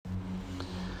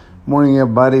Morning,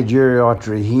 everybody. Jerry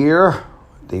Autry here,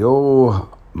 the old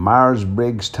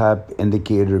Myers-Briggs type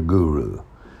indicator guru.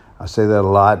 I say that a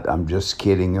lot. I'm just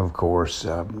kidding, of course.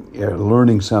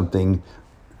 Learning something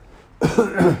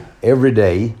every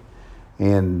day,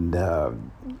 and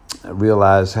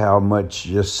realize how much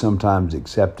just sometimes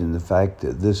accepting the fact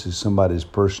that this is somebody's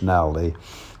personality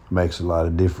makes a lot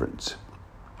of difference.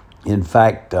 In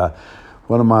fact,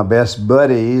 one of my best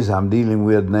buddies I'm dealing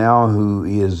with now who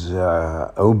is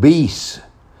obese,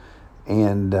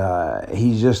 and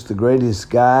he's just the greatest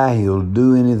guy. He'll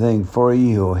do anything for you.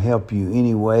 He'll help you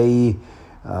anyway,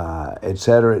 et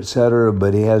cetera,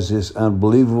 but he has this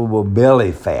unbelievable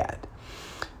belly fat.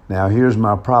 Now, here's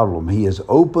my problem. He has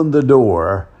opened the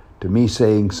door to me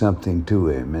saying something to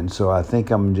him, and so I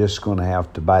think I'm just going to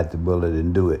have to bite the bullet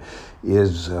and do it.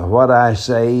 Is what I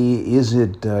say, is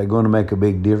it going to make a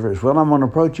big difference? Well, I'm going to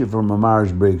approach it from a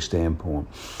Myers-Briggs standpoint.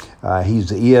 He's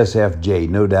the ESFJ,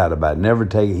 no doubt about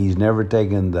it. He's never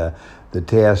taken the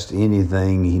test,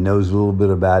 anything. He knows a little bit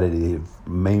about it,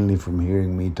 mainly from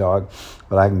hearing me talk,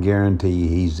 but I can guarantee you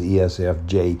he's the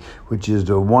ESFJ, which is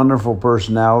a wonderful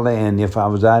personality, and if I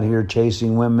was out here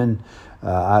chasing women,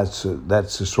 that's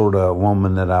the sort of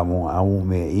woman that I want. I want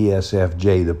me an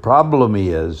ESFJ. The problem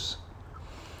is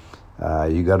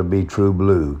you got to be true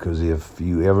blue, because if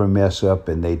you ever mess up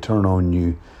and they turn on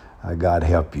you, God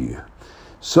help you.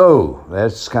 So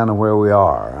that's kind of where we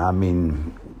are. I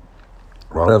mean,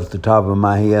 right off the top of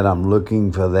my head, I'm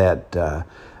looking for that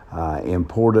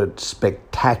important,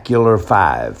 spectacular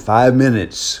 5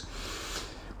 minutes.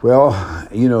 Well,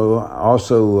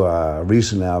 also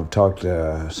recently I've talked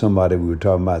to somebody, we were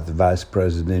talking about the vice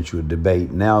presidential debate.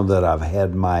 Now that I've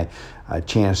had my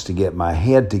chance to get my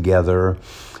head together,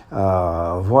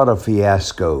 what a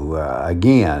fiasco.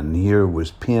 Again, here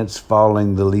was Pence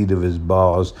following the lead of his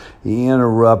boss. He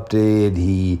interrupted.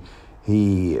 The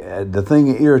thing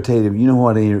that irritated me, you know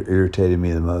what irritated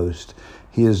me the most?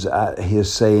 His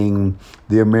saying,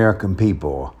 the American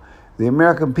people. The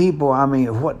American people, I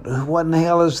mean, what in the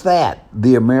hell is that?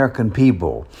 The American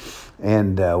people.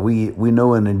 And we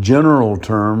know in the general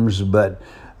terms, but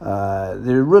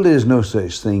there really is no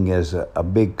such thing as a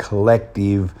big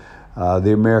collective,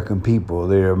 the American people.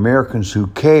 They're Americans who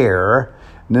care.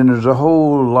 And then there's a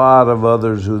whole lot of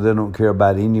others who they don't care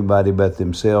about anybody but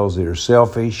themselves. They're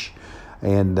selfish.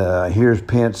 And here's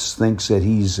Pence thinks that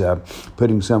he's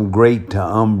putting some great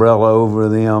umbrella over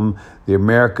them. The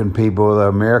American people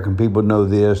know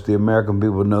this, the American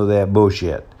people know that.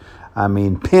 Bullshit. I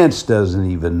mean, Pence doesn't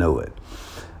even know it.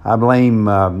 I blame,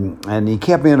 and he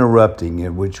kept interrupting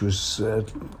it, which was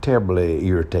terribly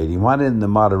irritating. Why didn't the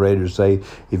moderator say,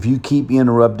 if you keep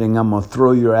interrupting, I'm going to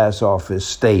throw your ass off this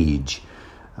stage?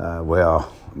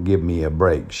 Well, give me a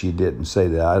break. She didn't say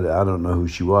that. I don't know who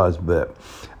she was, but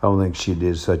I don't think she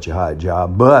did such a hot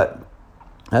job. But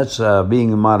that's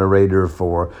being a moderator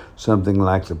for something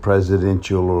like the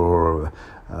presidential or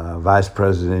vice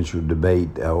presidential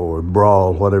debate or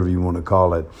brawl, whatever you want to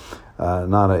call it.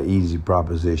 Not an easy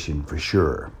proposition for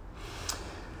sure.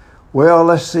 Well,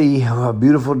 let's see. A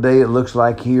beautiful day it looks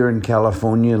like here in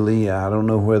California. Lee, I don't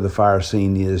know where the fire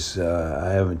scene is.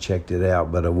 I haven't checked it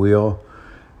out, but I will.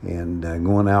 And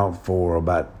going out for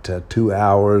about 2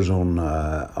 hours on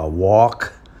a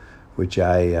walk, which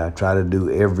I try to do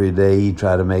every day,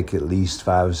 try to make at least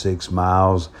 5 or 6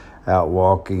 miles out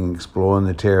walking, exploring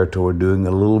the territory, doing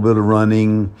a little bit of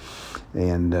running,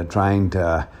 and trying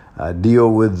to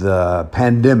deal with the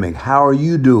pandemic. How are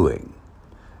you doing?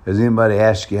 Has anybody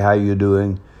asked you how you're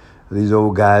doing? These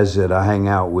old guys that I hang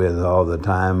out with all the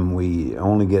time, we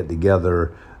only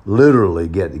literally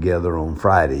get together on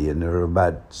Friday, and there are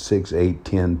about 6, 8,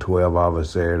 10, 12 of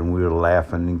us there, and we were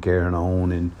laughing and carrying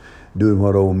on and doing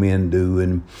what old men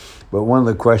do. But one of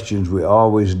the questions we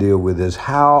always deal with is,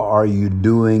 how are you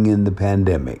doing in the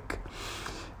pandemic?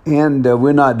 And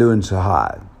we're not doing so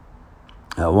hot.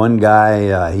 One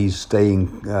guy, he's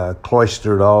staying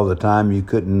cloistered all the time. You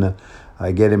couldn't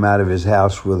get him out of his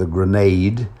house with a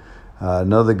grenade.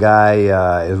 Another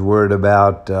guy is worried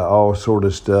about all sort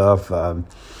of stuff.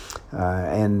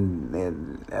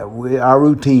 And our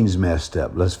routine's messed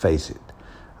up, let's face it.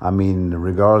 I mean,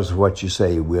 regardless of what you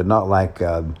say, we're not like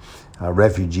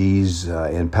refugees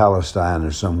in Palestine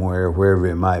or somewhere, wherever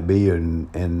it might be,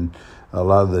 and a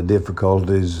lot of the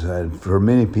difficulties. For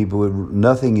many people,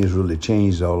 nothing has really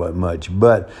changed all that much.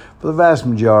 But for the vast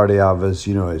majority of us,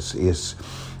 it's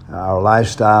our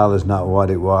lifestyle is not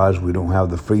what it was. We don't have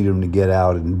the freedom to get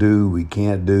out and do. We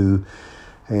can't do.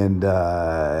 And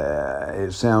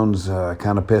it sounds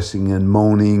kind of pissing and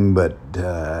moaning, but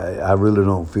I really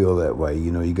don't feel that way.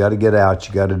 You know, you got to get out.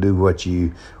 You got to do what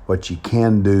you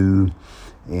can do,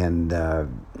 and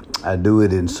I do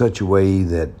it in such a way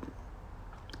that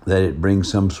it brings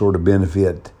some sort of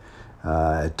benefit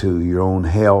to your own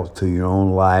health, to your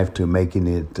own life, to making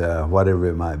it whatever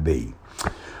it might be.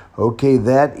 Okay,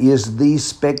 that is the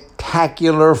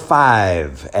Spectacular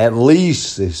 5, at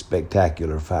least the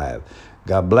Spectacular 5.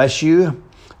 God bless you.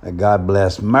 God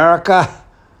bless America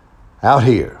out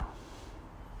here.